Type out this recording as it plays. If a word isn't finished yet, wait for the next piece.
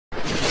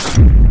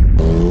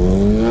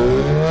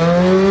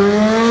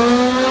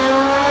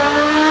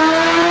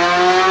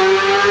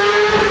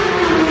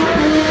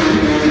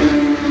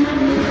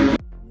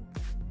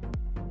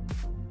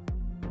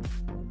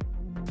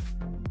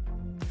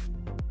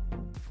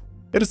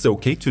It is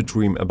okay to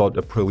dream about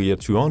Aprilia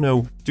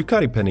Tuono,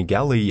 Ducati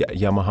Panigale,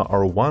 Yamaha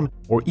R1,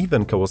 or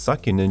even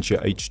Kawasaki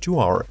Ninja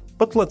H2R,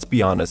 but let's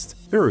be honest,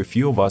 very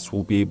few of us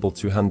will be able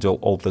to handle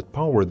all that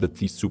power that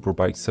these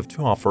superbikes have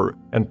to offer,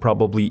 and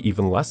probably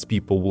even less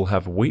people will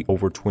have way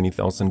over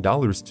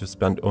 $20,000 to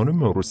spend on a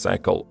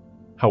motorcycle.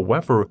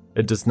 However,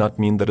 it does not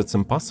mean that it's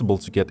impossible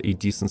to get a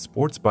decent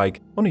sports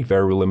bike on a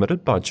very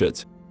limited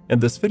budget. In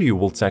this video,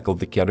 we'll tackle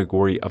the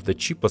category of the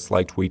cheapest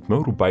lightweight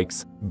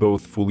motorbikes,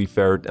 both fully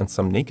faired and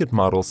some naked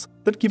models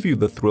that give you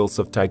the thrills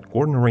of tight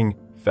cornering,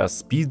 fast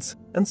speeds,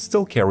 and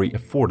still carry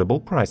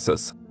affordable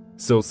prices.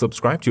 So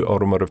subscribe to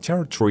Automotive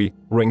Territory,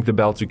 ring the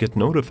bell to get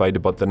notified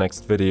about the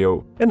next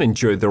video, and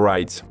enjoy the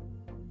ride!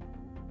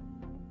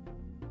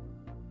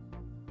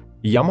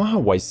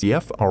 Yamaha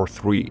YCF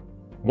R3.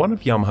 One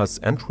of Yamaha's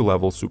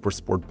entry-level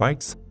supersport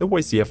bikes, the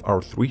YCF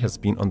R3 has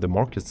been on the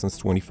market since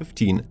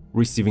 2015,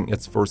 receiving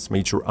its first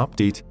major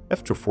update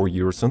after 4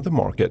 years on the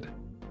market.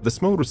 This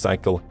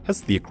motorcycle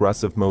has the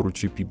aggressive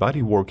MotoGP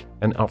bodywork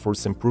and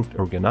offers improved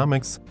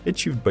ergonomics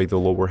achieved by the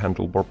lower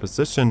handlebar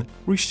position,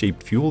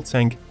 reshaped fuel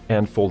tank,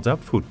 and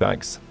fold-up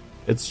footbags.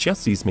 Its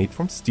chassis is made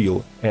from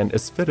steel and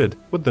is fitted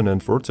with an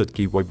inverted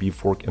KYB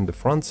fork in the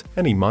front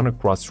and a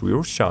monocross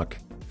rear shock.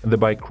 The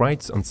bike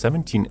rides on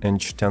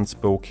 17-inch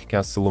 10-spoke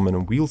cast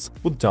aluminum wheels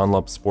with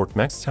Dunlop Sport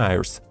Max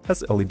tires,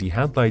 has LED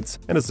headlights,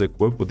 and is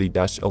equipped with a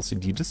dash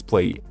LCD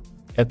display.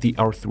 At the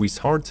R3's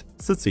heart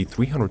sits a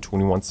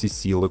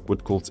 321cc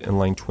liquid-cooled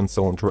inline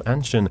twin-cylinder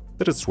engine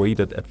that is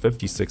rated at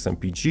 56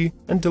 mpg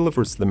and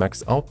delivers the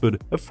max output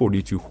of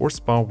 42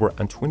 horsepower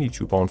and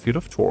 22 pound-feet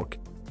of torque.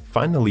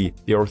 Finally,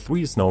 the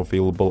R3 is now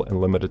available in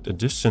limited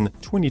edition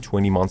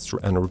 2020 Monster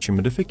Energy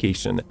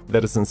modification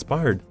that is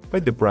inspired by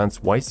the brand's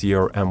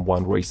YZR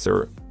M1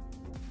 racer.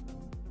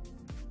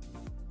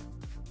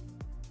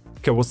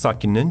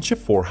 Kawasaki Ninja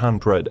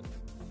 400.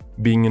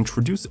 Being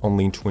introduced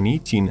only in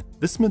 2018,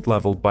 this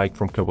mid-level bike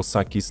from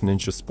Kawasaki's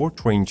Ninja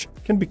Sport range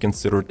can be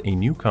considered a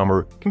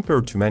newcomer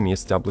compared to many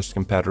established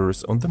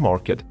competitors on the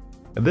market.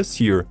 This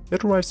year,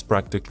 it arrives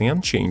practically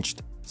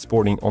unchanged,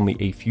 sporting only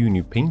a few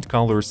new paint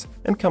colors,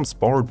 and comes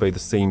powered by the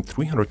same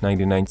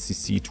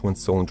 399cc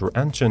twin-cylinder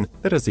engine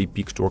that has a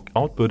peak torque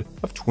output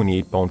of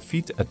 28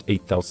 pound-feet at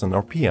 8,000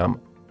 rpm.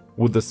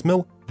 With this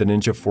mill, the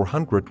Ninja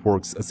 400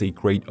 works as a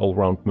great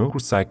all-round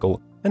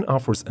motorcycle and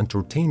offers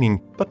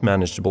entertaining but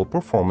manageable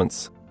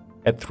performance.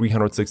 At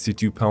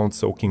 362 pounds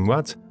soaking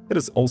wet, it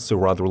is also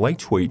rather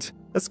lightweight,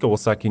 as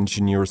Kawasaki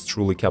engineers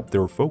truly kept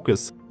their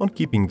focus on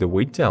keeping the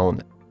weight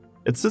down.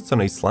 It sits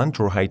on a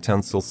slender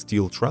high-tensile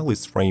steel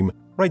trellis frame,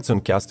 rides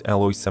on cast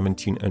alloy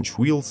 17-inch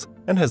wheels,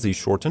 and has a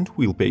shortened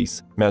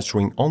wheelbase,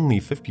 measuring only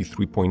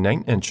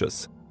 53.9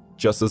 inches.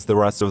 Just as the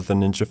rest of the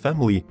Ninja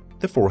family,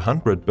 the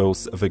 400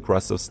 boasts of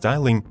aggressive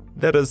styling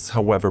that is,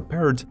 however,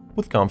 paired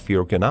with comfy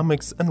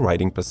ergonomics and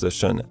riding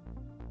position.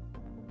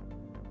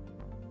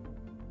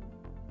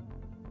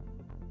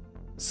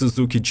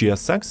 Suzuki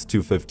GSX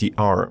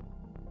 250R.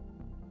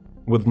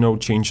 With no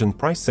change in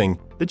pricing,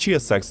 the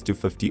GSX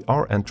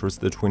 250R enters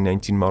the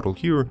 2019 model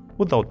year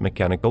without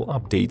mechanical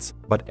updates,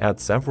 but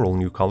adds several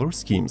new color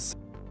schemes.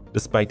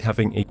 Despite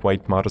having a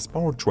quite modest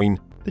powertrain,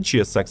 the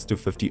GSX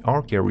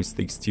 250R carries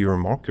the exterior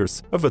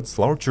markers of its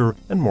larger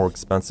and more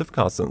expensive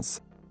cousins.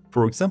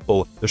 For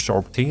example, the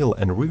sharp tail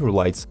and rear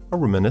lights are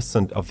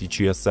reminiscent of the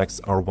GSX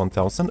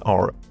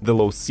R1000R. The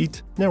low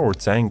seat, narrow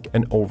tank,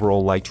 and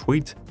overall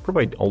lightweight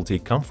provide all-day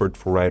comfort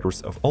for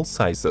riders of all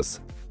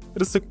sizes.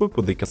 It is equipped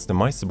with a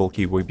customizable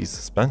KYB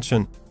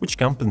suspension, which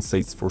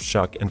compensates for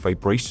shock and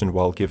vibration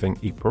while giving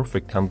a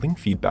perfect handling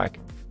feedback.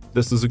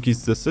 The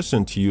Suzuki's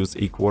decision to use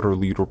a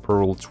quarter-liter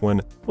Pearl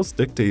twin was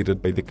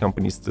dictated by the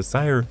company's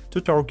desire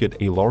to target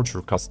a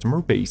larger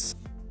customer base.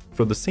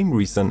 For the same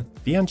reason,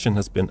 the engine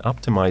has been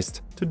optimized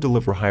to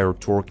deliver higher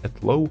torque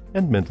at low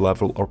and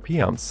mid-level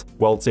RPMs,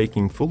 while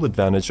taking full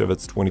advantage of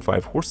its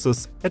 25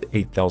 horses at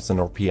 8,000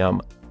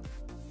 RPM.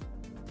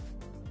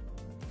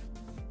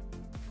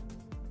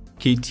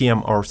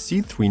 KTM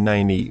RC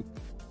 390.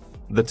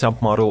 The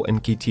top model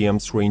in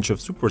KTM's range of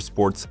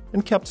supersports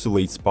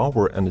encapsulates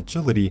power and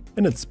agility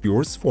in its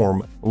purest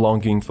form,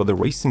 longing for the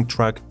racing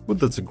track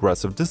with its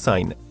aggressive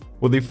design.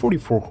 With a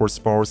 44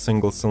 horsepower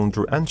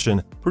single-cylinder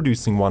engine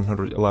producing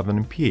 111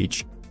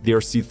 mph, the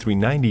RC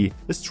 390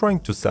 is trying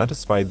to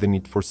satisfy the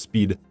need for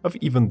speed of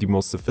even the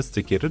most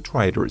sophisticated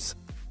riders.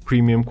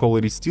 Premium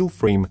quality steel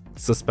frame,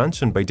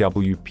 suspension by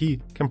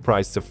WP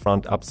comprised of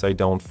front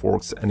upside-down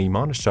forks and a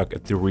monoshock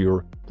at the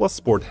rear, plus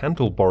sport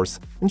handlebars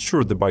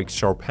ensure the bike's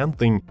sharp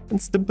handling and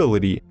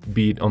stability,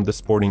 be it on the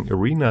sporting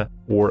arena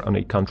or on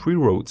a country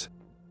road.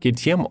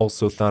 KTM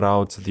also thought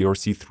out the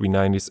RC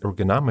 390's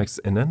ergonomics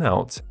in and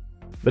out.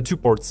 The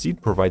two-part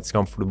seat provides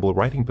comfortable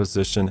riding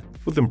position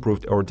with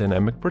improved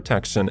aerodynamic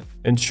protection,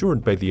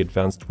 ensured by the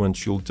advanced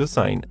windshield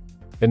design.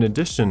 In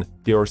addition,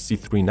 the RC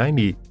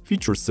 390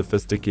 features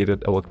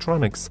sophisticated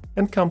electronics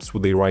and comes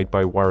with a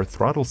ride-by-wire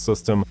throttle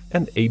system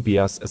and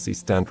ABS as a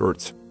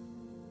standard.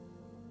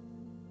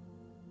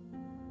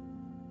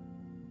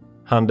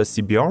 Honda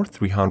CBR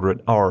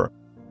 300R.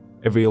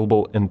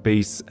 Available in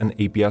base and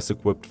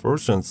ABS-equipped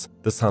versions,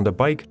 this Honda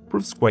bike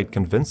proves quite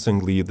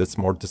convincingly that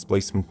smart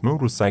displacement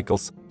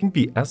motorcycles can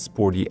be as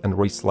sporty and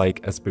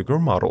race-like as bigger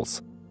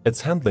models. Its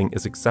handling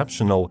is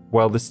exceptional,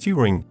 while the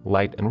steering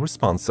light and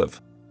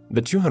responsive.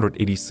 The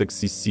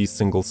 286cc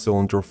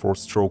single-cylinder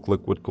 4-stroke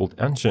liquid-cooled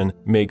engine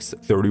makes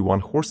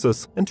 31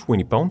 horses and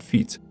 20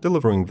 pound-feet,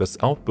 delivering this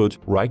output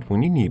right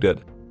when you need it.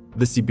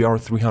 The CBR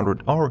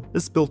 300R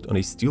is built on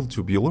a steel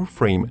tubular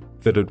frame,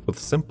 fitted with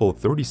simple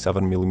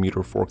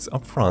 37mm forks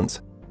up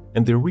front.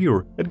 In the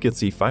rear, it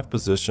gets a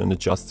 5-position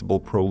adjustable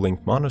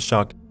Pro-Link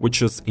monoshock,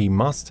 which is a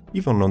must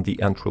even on the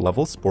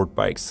entry-level sport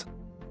bikes.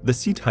 The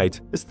seat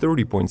height is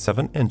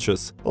 30.7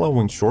 inches,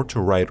 allowing shorter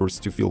riders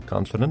to feel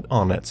confident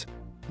on it.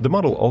 The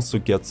model also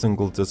gets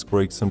single-disc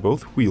brakes on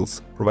both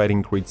wheels,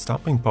 providing great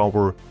stopping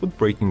power with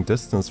braking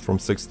distance from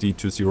 60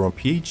 to 0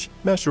 mph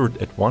measured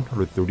at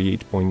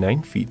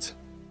 138.9 feet.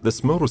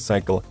 This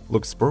motorcycle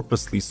looks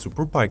purposely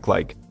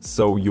superbike-like,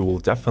 so you will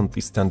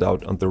definitely stand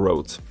out on the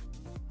road.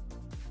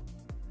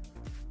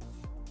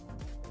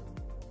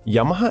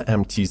 Yamaha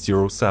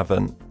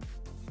MT-07.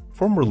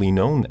 Formerly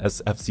known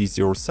as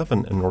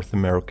FZ-07 in North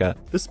America,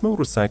 this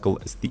motorcycle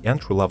is the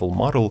entry-level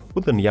model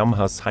within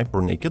Yamaha's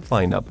hyper-naked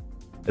lineup.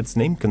 Its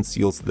name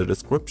conceals the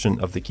description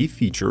of the key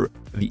feature.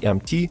 The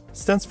MT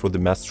stands for the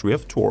mastery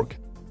of torque.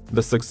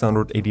 The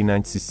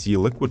 689cc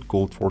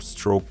liquid-cooled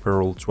 4-stroke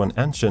parallel twin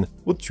engine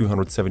with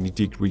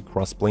 270-degree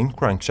cross-plane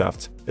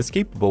crankshaft is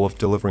capable of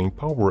delivering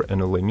power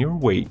in a linear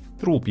way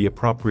that will be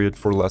appropriate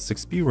for less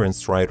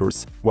experienced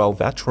riders, while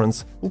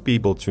veterans will be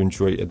able to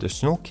enjoy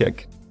additional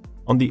kick.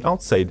 On the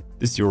outside,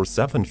 the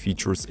 07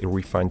 features a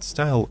refined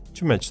style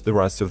to match the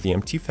rest of the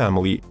MT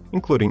family,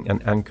 including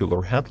an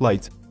angular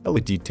headlight,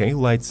 LED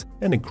taillights,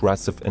 and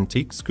aggressive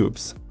intake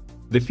scoops.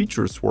 The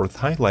features worth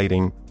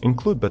highlighting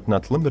include but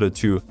not limited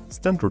to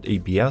standard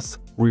ABS,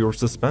 rear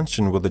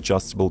suspension with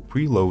adjustable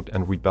preload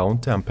and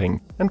rebound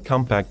damping, and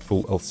compact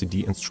full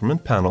LCD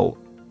instrument panel.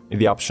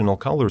 The optional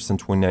colors in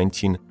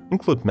 2019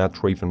 include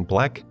matte raven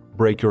black,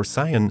 breaker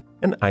cyan,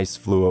 and ice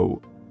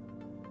fluo.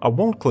 I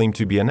won't claim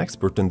to be an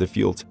expert in the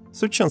field,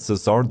 so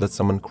chances are that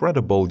some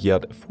incredible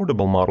yet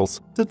affordable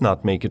models did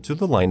not make it to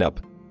the lineup.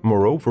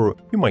 Moreover,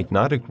 you might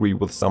not agree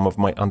with some of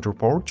my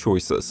underpowered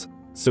choices.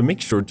 So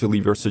make sure to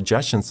leave your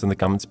suggestions in the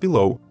comments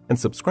below and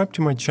subscribe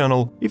to my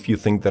channel if you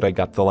think that I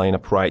got the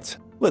lineup right.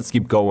 Let's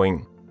keep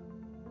going.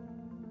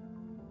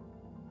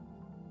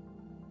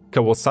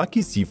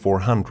 Kawasaki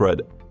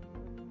Z400.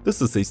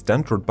 This is a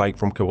standard bike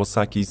from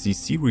Kawasaki Z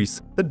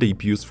series that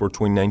debuts for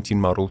 2019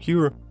 model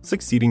year,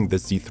 succeeding the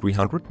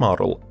Z300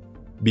 model.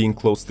 Being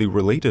closely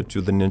related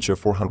to the Ninja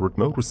 400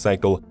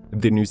 motorcycle,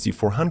 the new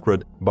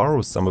Z400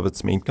 borrows some of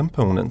its main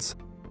components.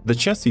 The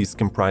chassis is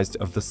comprised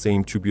of the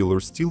same tubular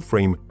steel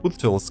frame with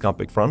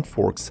telescopic front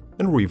forks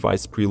and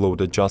revised preload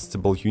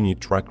adjustable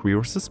unitrack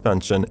rear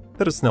suspension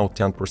that is now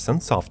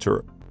 10%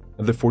 softer.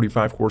 The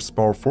 45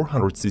 horsepower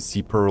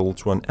 400cc parallel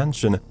twin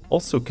engine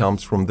also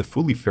comes from the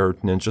fully faired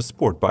Ninja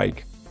sport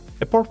bike.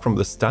 Apart from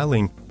the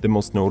styling, the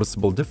most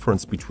noticeable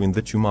difference between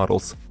the two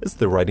models is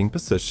the riding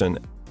position.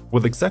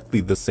 With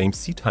exactly the same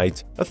seat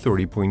height at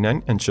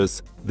 30.9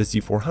 inches, the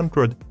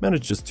Z400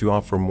 manages to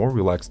offer more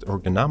relaxed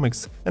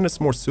ergonomics and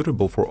is more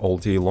suitable for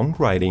all-day-long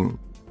riding.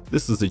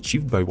 This is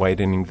achieved by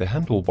widening the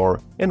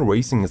handlebar and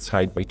raising its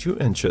height by 2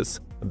 inches,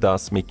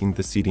 thus making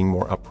the seating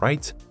more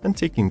upright and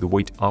taking the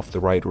weight off the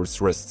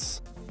rider's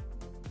wrists.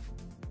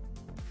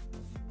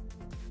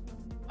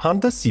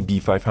 Honda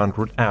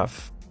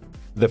CB500F.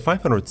 The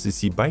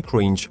 500cc bike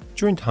range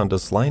joined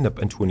Honda's lineup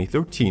in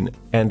 2013,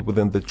 and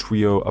within the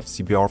trio of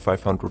CBR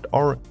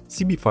 500R,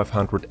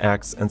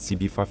 CB500X, and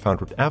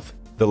CB500F,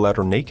 the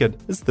latter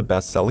naked is the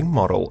best-selling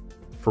model.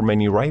 For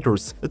many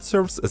riders, it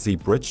serves as a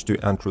bridge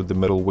to enter the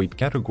middleweight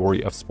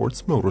category of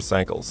sports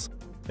motorcycles.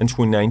 In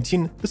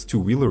 2019, this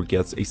two-wheeler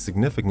gets a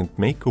significant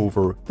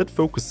makeover that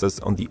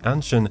focuses on the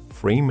engine,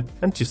 frame,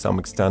 and to some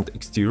extent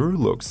exterior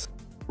looks.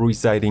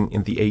 Residing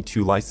in the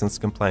A2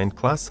 license-compliant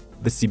class,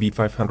 the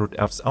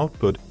CB500F's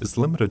output is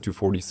limited to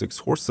 46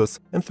 horses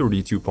and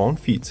 32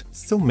 pound-feet,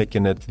 still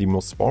making it the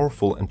most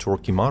powerful and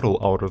torquey model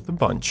out of the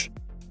bunch.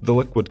 The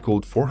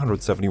liquid-cooled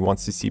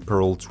 471cc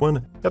parallel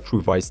twin got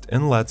revised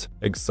inlet,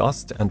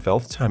 exhaust, and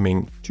valve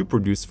timing to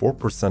produce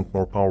 4%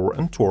 more power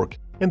and torque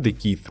in the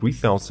key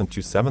 3000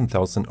 to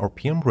 7000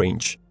 RPM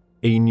range.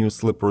 A new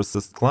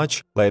slip-resist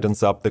clutch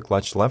lightens up the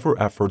clutch lever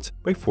effort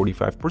by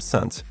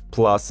 45%.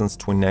 Plus, since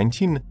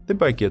 2019, the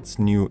bike gets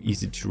new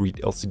easy-to-read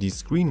LCD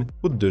screen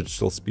with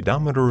digital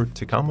speedometer,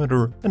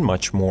 tachometer, and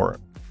much more.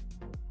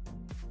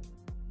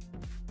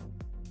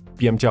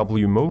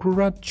 BMW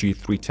Motorrad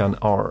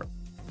G310R.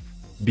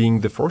 Being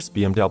the first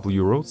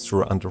BMW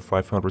Roadster under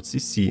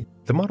 500cc,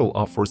 the model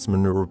offers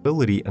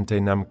maneuverability and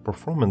dynamic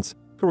performance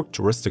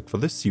characteristic for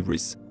this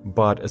series,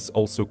 but is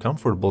also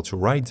comfortable to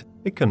ride,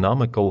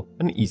 economical,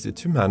 and easy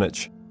to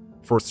manage.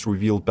 First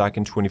revealed back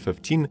in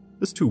 2015,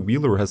 this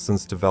two-wheeler has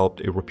since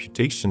developed a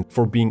reputation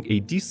for being a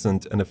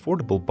decent and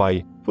affordable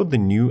buy for the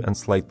new and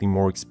slightly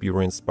more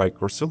experienced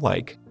bikers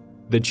alike.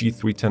 The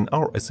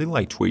G310R is a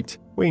lightweight,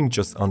 weighing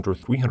just under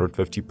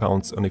 350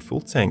 pounds on a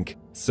full tank,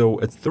 so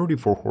its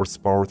 34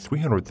 horsepower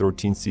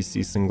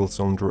 313cc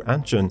single-cylinder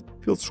engine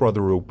feels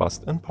rather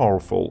robust and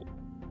powerful.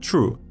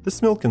 True, the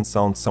smell can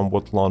sound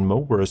somewhat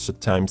lawnmowerish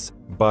at times,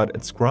 but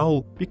its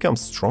growl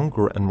becomes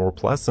stronger and more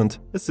pleasant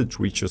as it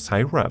reaches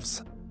high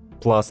revs.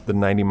 Plus, the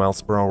 90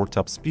 mph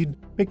top speed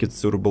make it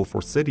suitable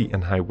for city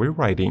and highway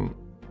riding.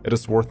 It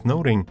is worth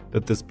noting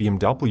that this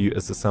BMW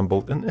is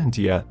assembled in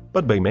India,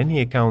 but by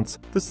many accounts,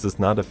 this does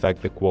not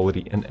affect the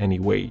quality in any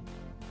way.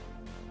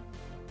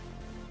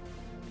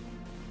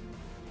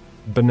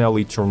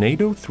 Benelli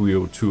Tornado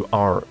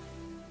 302R.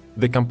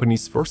 The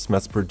company's first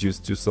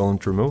mass-produced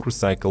two-cylinder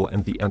motorcycle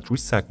in the entry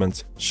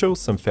segment shows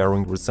some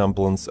fairing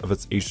resemblance of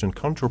its Asian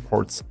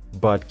counterparts,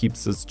 but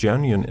keeps its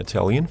genuine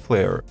Italian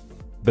flair.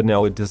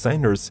 Benelli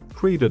designers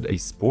created a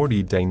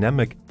sporty,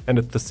 dynamic, and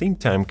at the same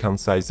time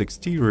concise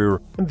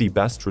exterior in the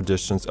best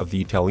traditions of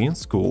the Italian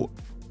school.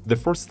 The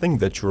first thing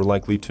that you're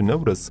likely to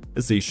notice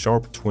is a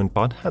sharp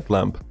twin-pod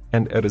headlamp,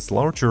 and it is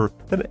larger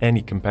than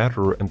any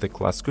competitor in the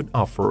class could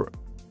offer.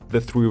 The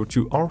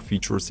 302R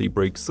features a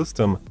brake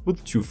system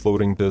with two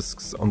floating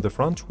discs on the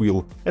front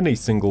wheel and a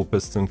single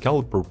piston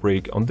caliper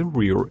brake on the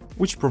rear,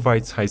 which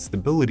provides high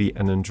stability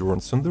and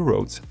endurance on the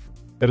road.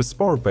 It is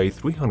powered by a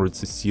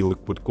 300cc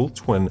liquid-cooled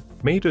twin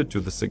mated to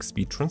the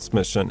 6-speed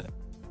transmission.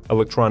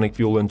 Electronic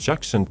fuel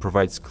injection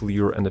provides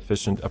clear and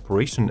efficient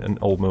operation in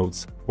all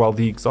modes, while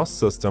the exhaust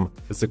system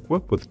is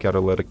equipped with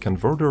catalytic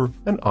converter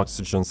and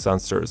oxygen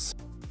sensors.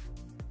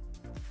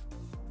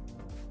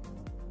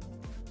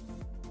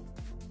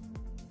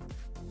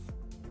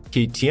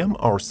 KTM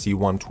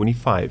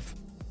RC125.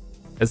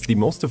 As the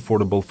most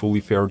affordable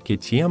fully faired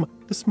KTM,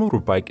 this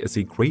motorbike is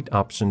a great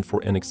option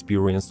for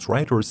inexperienced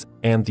riders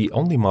and the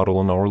only model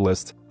on our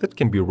list that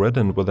can be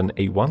ridden with an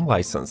A1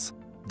 license.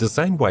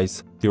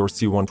 Design-wise, the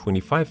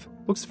RC125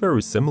 looks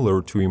very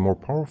similar to a more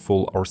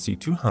powerful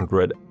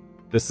RC200.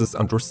 This is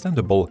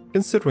understandable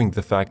considering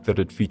the fact that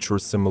it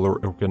features similar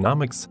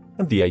ergonomics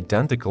and the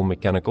identical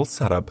mechanical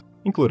setup,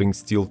 including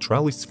steel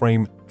trellis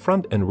frame,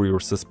 front and rear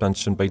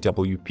suspension by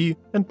WP,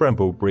 and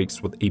Brembo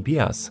brakes with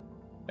ABS.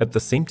 At the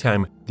same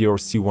time, the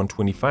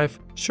RC125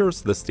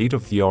 shares the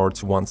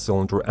state-of-the-art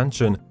one-cylinder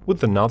engine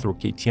with another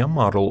KTM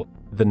model,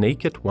 the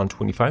Naked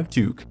 125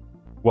 Duke.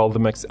 While the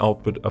max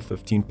output of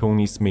 15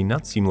 ponies may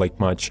not seem like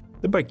much,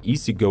 the bike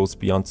easily goes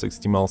beyond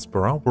 60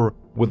 mph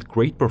with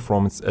great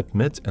performance at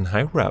mid and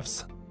high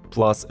revs.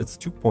 Plus, its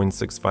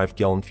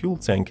 2.65-gallon fuel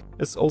tank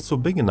is also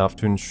big enough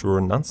to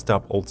ensure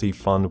non-stop all-day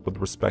fun with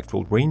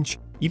respectful range,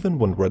 even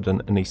when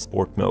ridden in a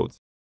sport mode.